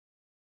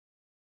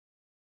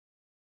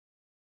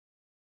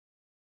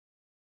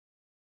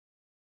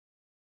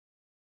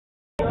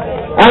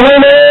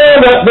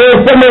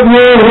are some of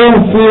you who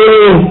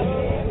feel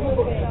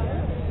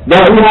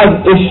that we have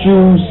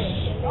issues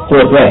to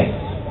address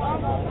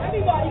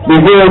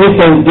before we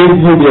can give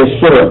you the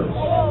assurance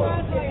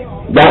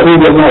that we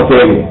will not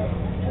fail you.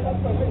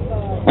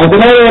 And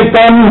tonight I have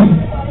come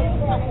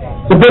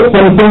to put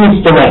some things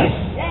to rest.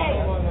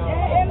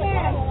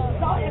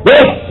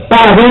 This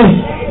party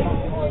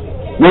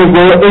will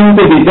go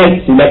into the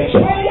next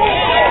election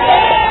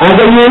as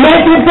a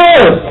united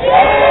force,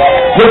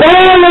 with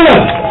all of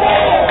us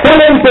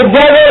coming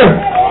together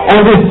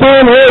on the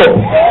same road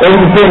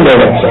in the same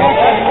direction.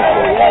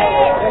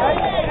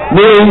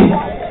 We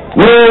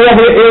know what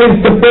it is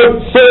to put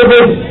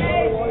service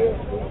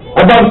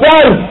above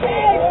self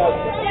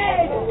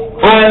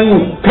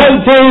and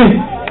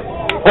country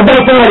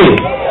above party.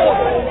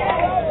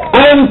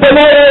 And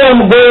tonight I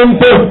am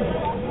going to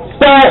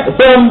start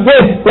from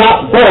this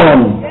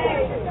platform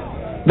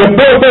the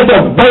process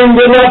of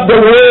binding up the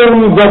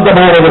wounds of the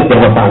Barbados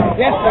Labour Party.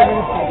 Yes,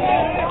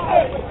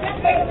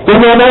 so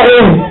Mia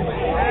Mottley,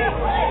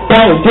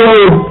 thank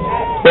you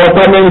for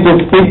coming to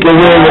speak the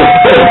word of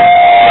faith.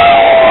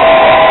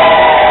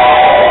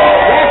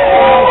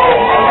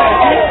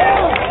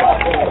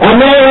 And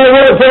now I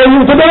work for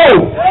you today.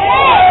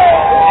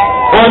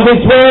 On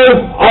the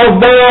 12th of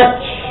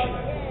March,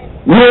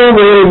 you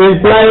will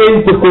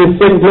reply to Chris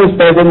Sinckler's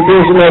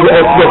presentation of the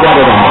expert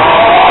government.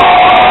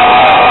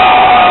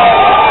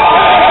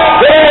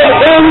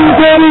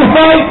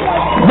 Fight,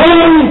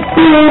 one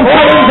team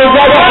coming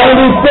together in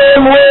the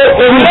same way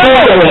in the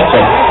third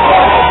election.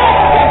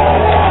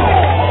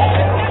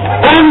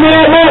 And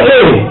Mia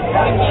Mottley,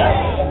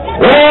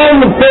 when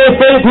they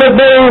face his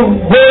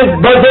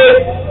budget,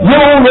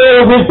 you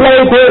will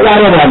replace it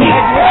rather than me.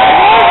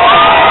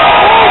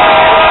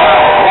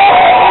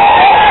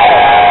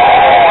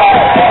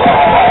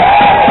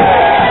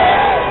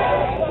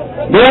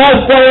 The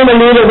last time the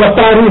leaders of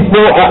parties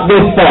spoke at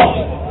this spot,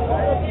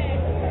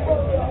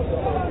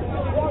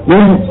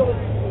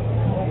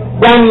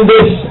 done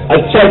this a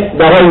check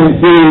that I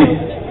received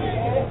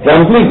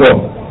from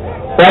CLICO,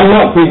 from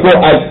not CLICO,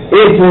 as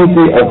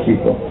agency of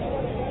CLICO.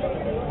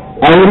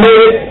 And we made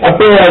it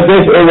appear as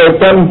if it was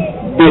some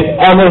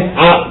dishonest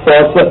act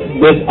for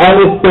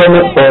dishonest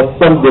payment for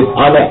some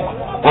dishonest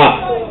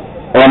act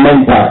on my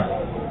part.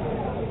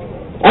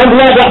 I'm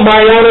glad that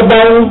Mariano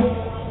Browne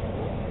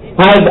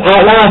has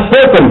at last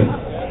spoken,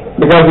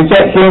 because the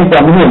check came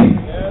from him.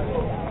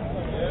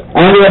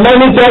 And there are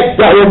many checks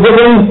that were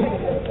given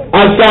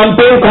as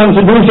campaign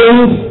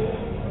contributions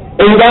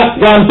in that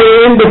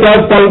campaign,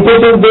 because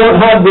politicians don't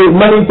have the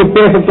money to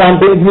pay for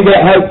campaigns. We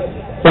get help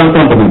from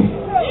companies.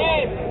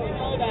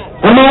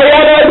 And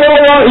Mariano, I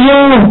don't want you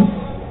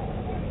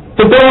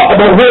to talk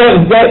about where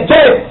it's that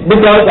check,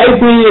 because I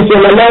think you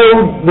should allow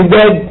the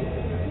dead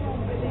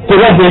to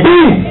rest in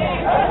peace.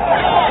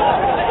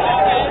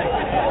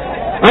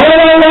 I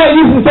don't want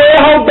you to say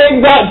how big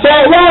that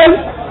check was,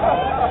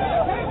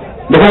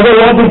 because I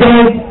want the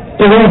dead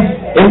to rest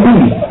in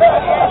peace.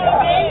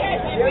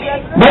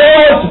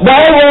 But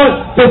I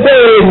want to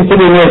say to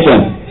the nation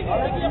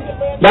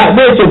that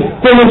they should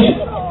finish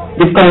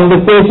the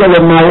conversation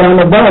with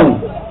Mariano Browne,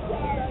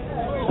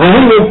 and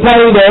he will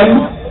tell them,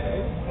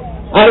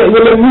 and it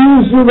will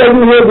amuse you when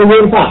you hear the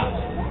word fact,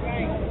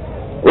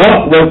 what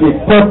was the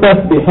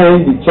purpose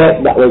behind the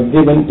check that was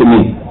given to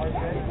me.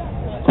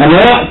 And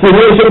I ask the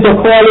nation to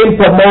call in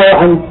for more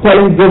and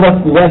tell him, give us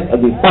the rest of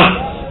the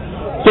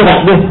facts, so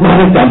that this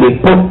matter can be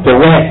put to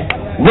rest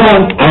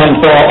once and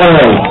for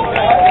all.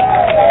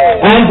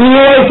 And do you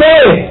know what I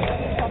say?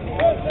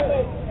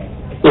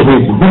 It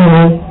is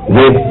well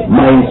with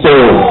my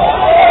soul.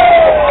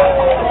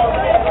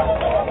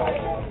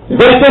 The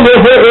question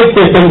is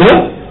Chris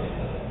Sinckler,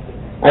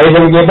 are you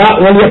going to give back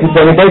only up to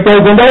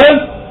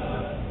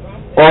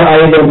 $25,000? Or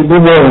are you going to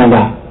do more than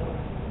that?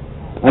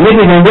 And if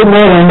you can do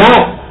more than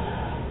that,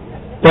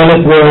 tell us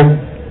where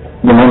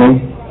the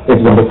money is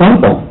going to come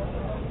from.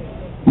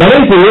 Now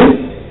this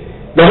is,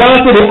 the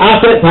last of the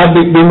assets have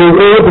been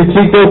moved over to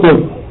CLICO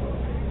to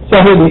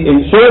settle the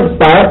insurance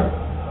part,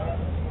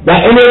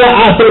 that any other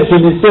assets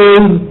should be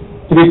sold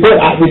to be put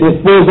at the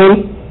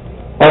disposal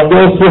of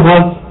those who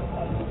have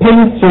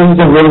pensions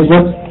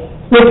arrangements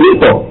with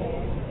people.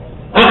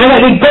 And that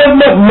the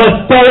government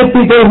must tell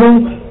people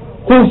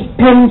whose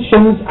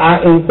pensions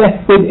are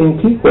invested in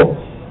CLICO.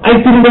 I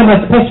think them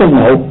as special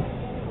now,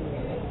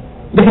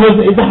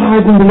 because it's a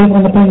hard thing to live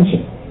on the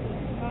pension.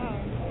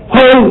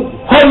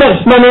 How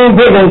much money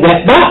they will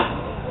get back?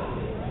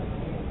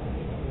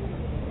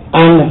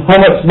 And how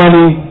much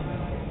money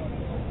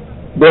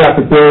they are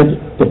prepared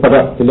to put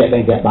up to let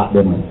them get back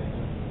their money.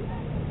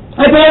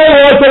 I don't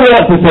also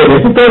want to say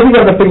this, because we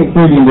have a thing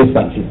clearly in this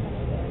country.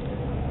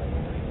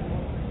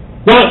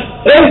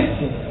 That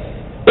if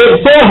it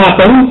so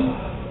happens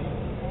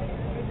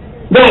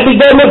that the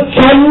government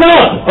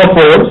cannot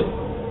afford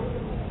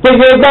to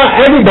give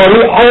back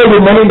everybody all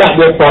the money that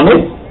they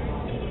promised,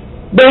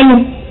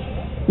 then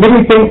let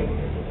me think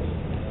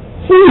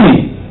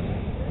freely.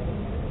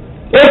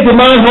 If the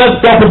man has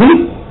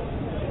property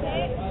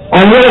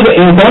and he has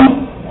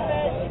income,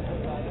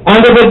 and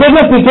the there's a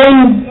difference between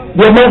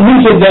the amount he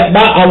should get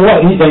back and what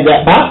he can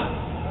get back.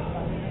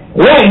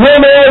 Let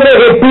him over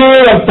a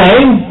period of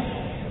time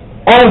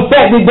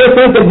offset the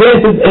difference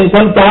against his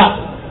income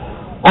tax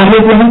and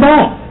his income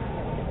tax.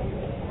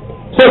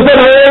 So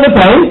over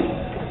time,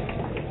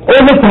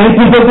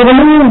 people will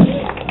lose.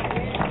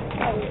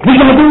 We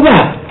can do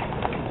that.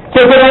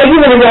 So for the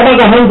idea that you have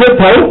 £100,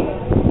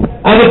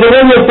 and if the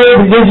one you pay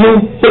gives you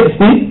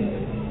 60,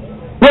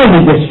 well, we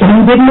just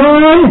stranded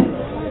man.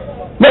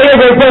 What is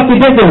the cost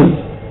difference?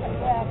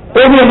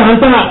 Over a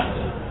month tax,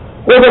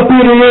 over a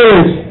period of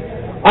years,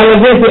 and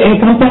against the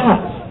income tax.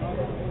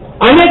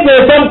 And if there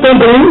are some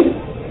companies,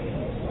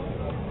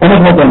 and if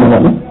there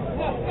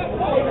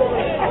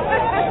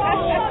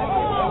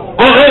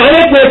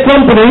are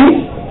companies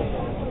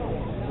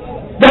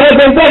that have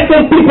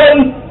invested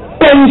people's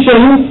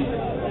pensions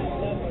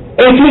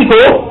in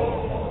CLICO,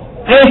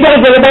 and instead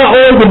of about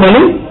all the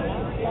money,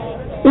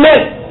 let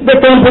the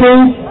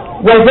companies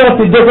work out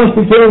the difference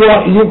between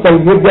what you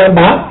can give them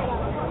back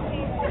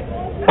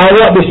and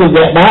what they should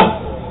get back,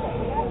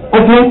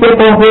 and take the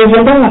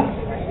corporation back.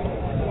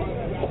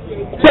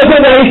 So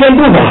that we can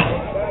do that.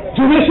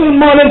 Judicial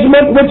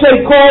management, which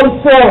I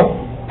called for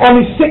on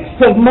the 6th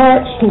of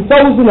March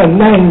 2009,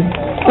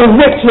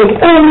 which was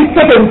only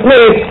taken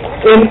place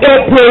in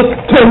April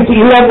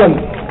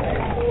 2011.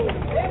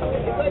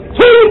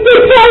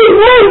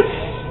 25 months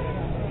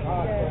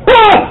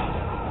passed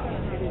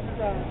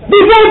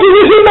before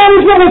judicial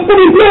management was put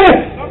in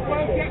place.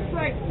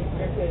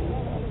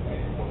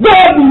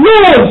 God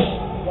knows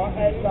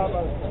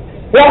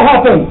what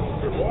happened.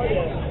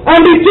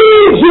 And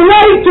between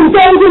July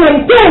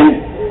 2010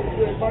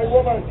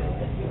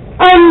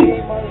 and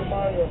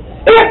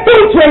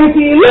April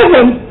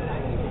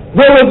 2011,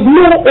 there was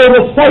no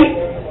oversight,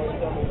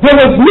 there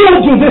was no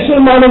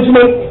judicial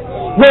management,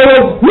 there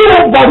was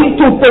nobody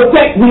to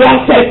protect the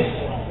assets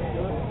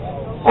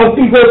of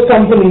people's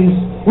companies,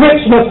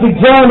 which must be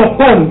drawn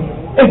upon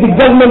if the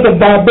government of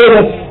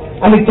Barbados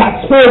and the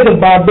taxpayers of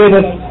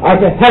Barbados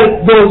are to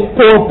help those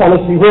poor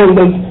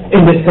policyholders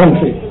in this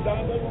country.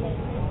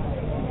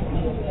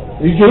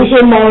 The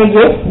judicial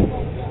manager,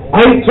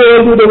 I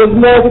told you there was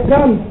more to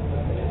come.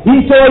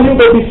 He told you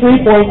there would be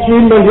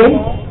 3.3 million.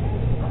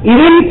 He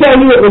didn't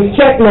tell you it was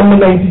check number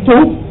 92.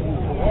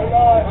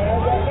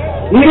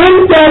 He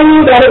didn't tell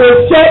you that it was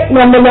check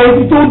number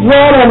 92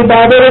 drawn on the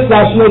Barbados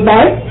National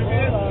Bank.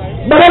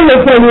 But I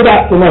will tell you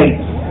that tonight.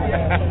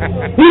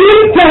 He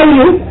didn't tell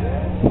you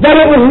that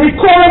it was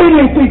recorded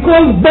in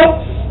CLICO's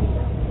books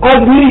as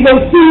legal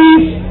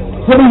fees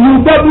for the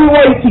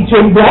UWI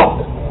teaching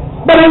block.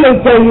 But I will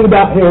tell you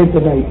that here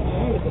tonight.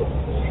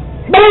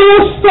 But I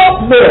will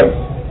stop there,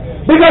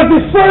 because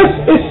the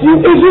first issue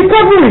is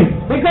recovery.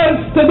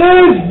 Because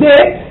today's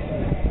date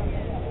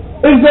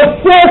is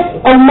the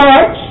 1st of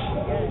March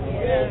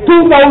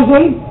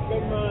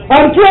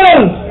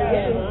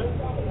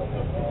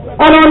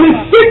 2012. And on the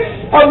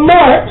 6th of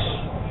March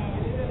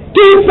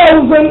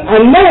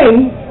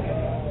 2009,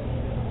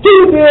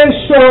 2 days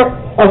short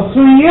of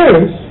 3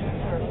 years,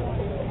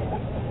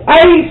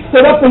 I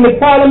stood up in the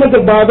Parliament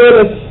of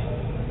Barbados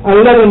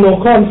and led a no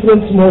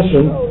confidence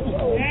motion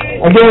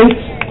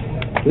against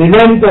the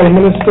then Prime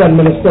Minister and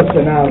Minister of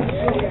Finance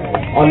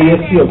on the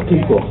issue of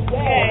CLICO.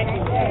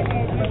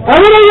 And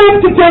when I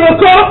went to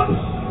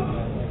Telecom,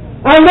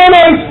 and then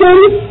I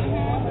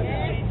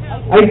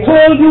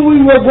told you we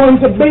were going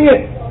to bring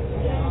it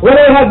when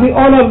I had the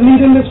honor of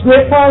leading this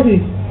great party.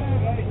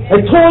 I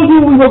told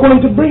you we were going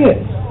to bring it.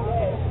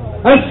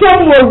 And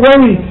some were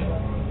worried,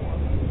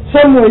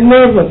 some were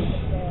nervous,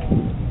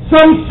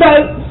 some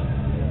felt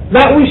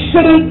that we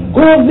shouldn't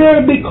go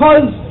there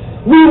because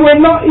we were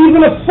not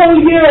even a full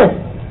year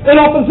in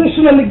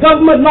opposition in the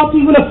government, not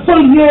even a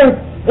full year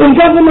in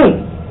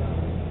government.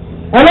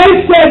 And I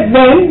said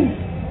then,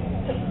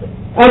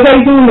 as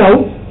I do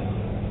now,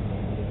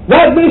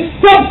 that the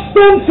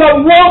substance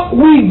of what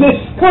we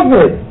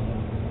discovered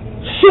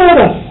showed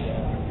us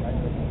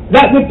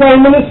that the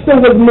Prime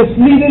Minister was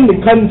misleading the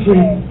country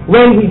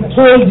when he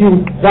told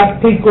you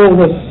that CLICO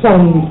was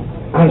sound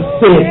and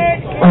safe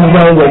and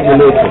well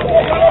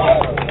regulated.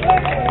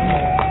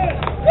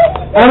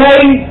 And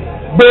I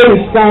bear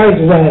the scars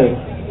well.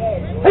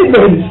 I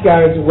bear the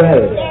scars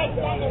well.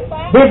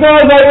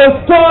 Because I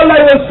was told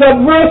I was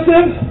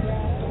subversive.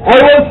 I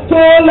was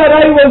told that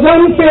I was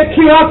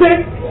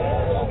unpatriotic.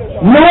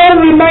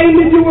 Noel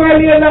reminded you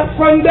earlier that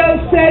Freundel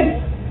said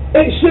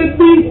it should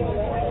be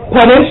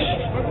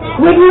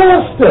punished with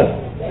laughter.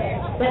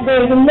 But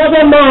there is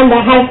another man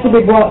that has to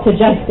be brought to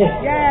justice.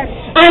 Yes.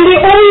 And the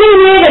only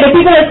way that the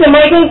people of St.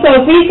 Michael's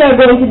South East are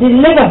going to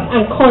deliver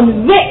and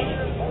convict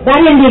that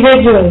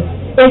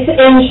individual is to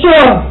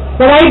ensure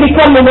that I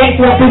become the next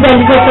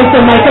representative for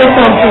St. Michael's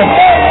South East.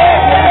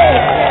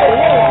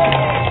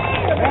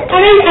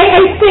 And I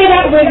say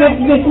that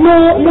with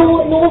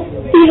no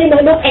feeling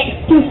or no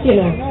excuse, you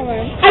know.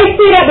 I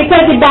say that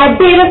because the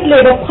Barbados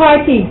Labour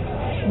Party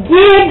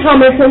gave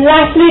Hamilton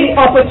Lashley the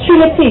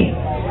opportunity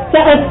to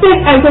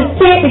assist and to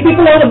take the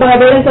people out of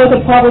Barbados out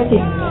of poverty,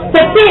 to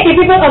take the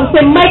people of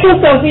St.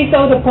 Michael's South East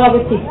out of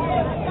poverty.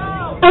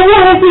 And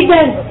what has he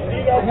done?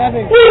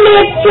 He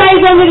made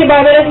strides under the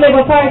Barbados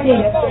Labour Party.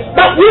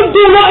 But you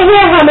do not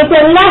hear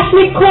Hamilton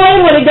lastly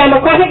calling on the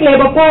Democratic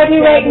Labour Party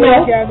right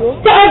now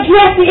to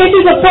address the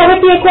issues of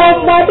poverty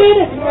across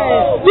Barbados.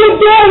 You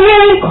don't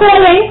hear him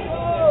calling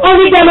on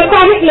the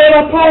Democratic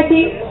Labour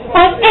Party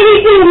on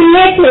anything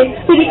related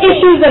to the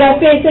issues that are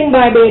facing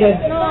Barbados.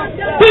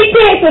 He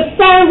takes a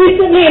stand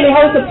recently in the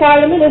House of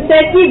Parliament and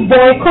says he's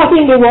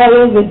boycotting the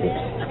royal visit.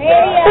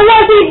 So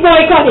what's he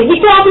boycotting?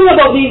 He's talking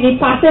about the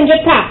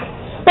passenger tax.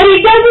 But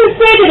he doesn't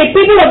say to the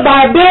people of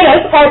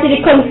Barbados or to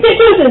the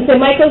constituents in St.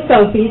 Michael's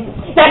Southeast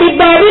that the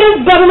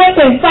Barbados government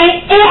can find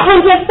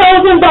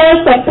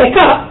 $800,000 to pick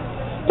up,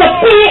 to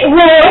paint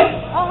roads,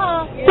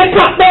 to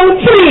cut down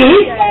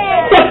trees,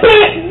 to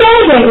paint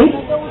buildings,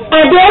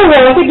 and their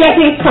water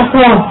getting cut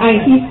off,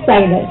 and he's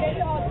silent.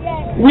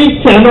 We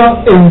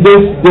cannot in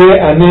this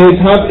day and age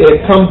have a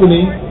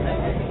company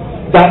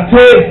that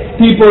takes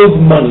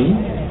people's money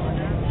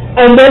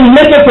and then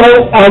let it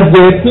out as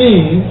they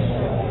please,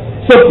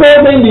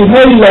 supporting the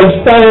high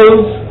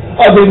lifestyles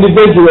of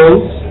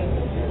individuals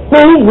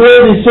who wear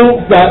the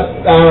suits that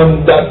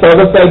sort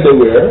of said they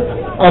wear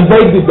and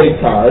drive the big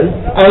cars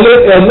and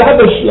live a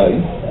lavish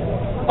life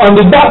on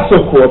the backs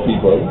of poor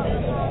people.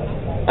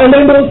 And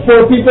then those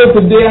poor people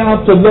today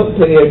have to look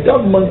to a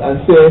government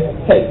and say,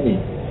 help me.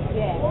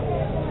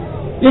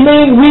 You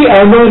mean we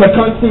are now in a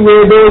country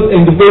where those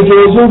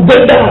individuals who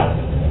did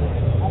that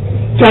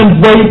can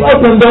drive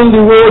up and down the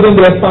road in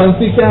their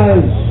fancy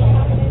cars,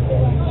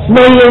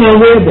 smiling and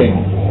waving?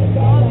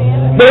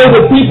 They're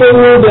the people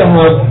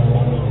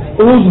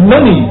whose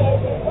money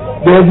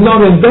they have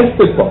not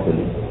invested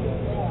properly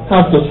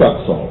have to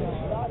suck some.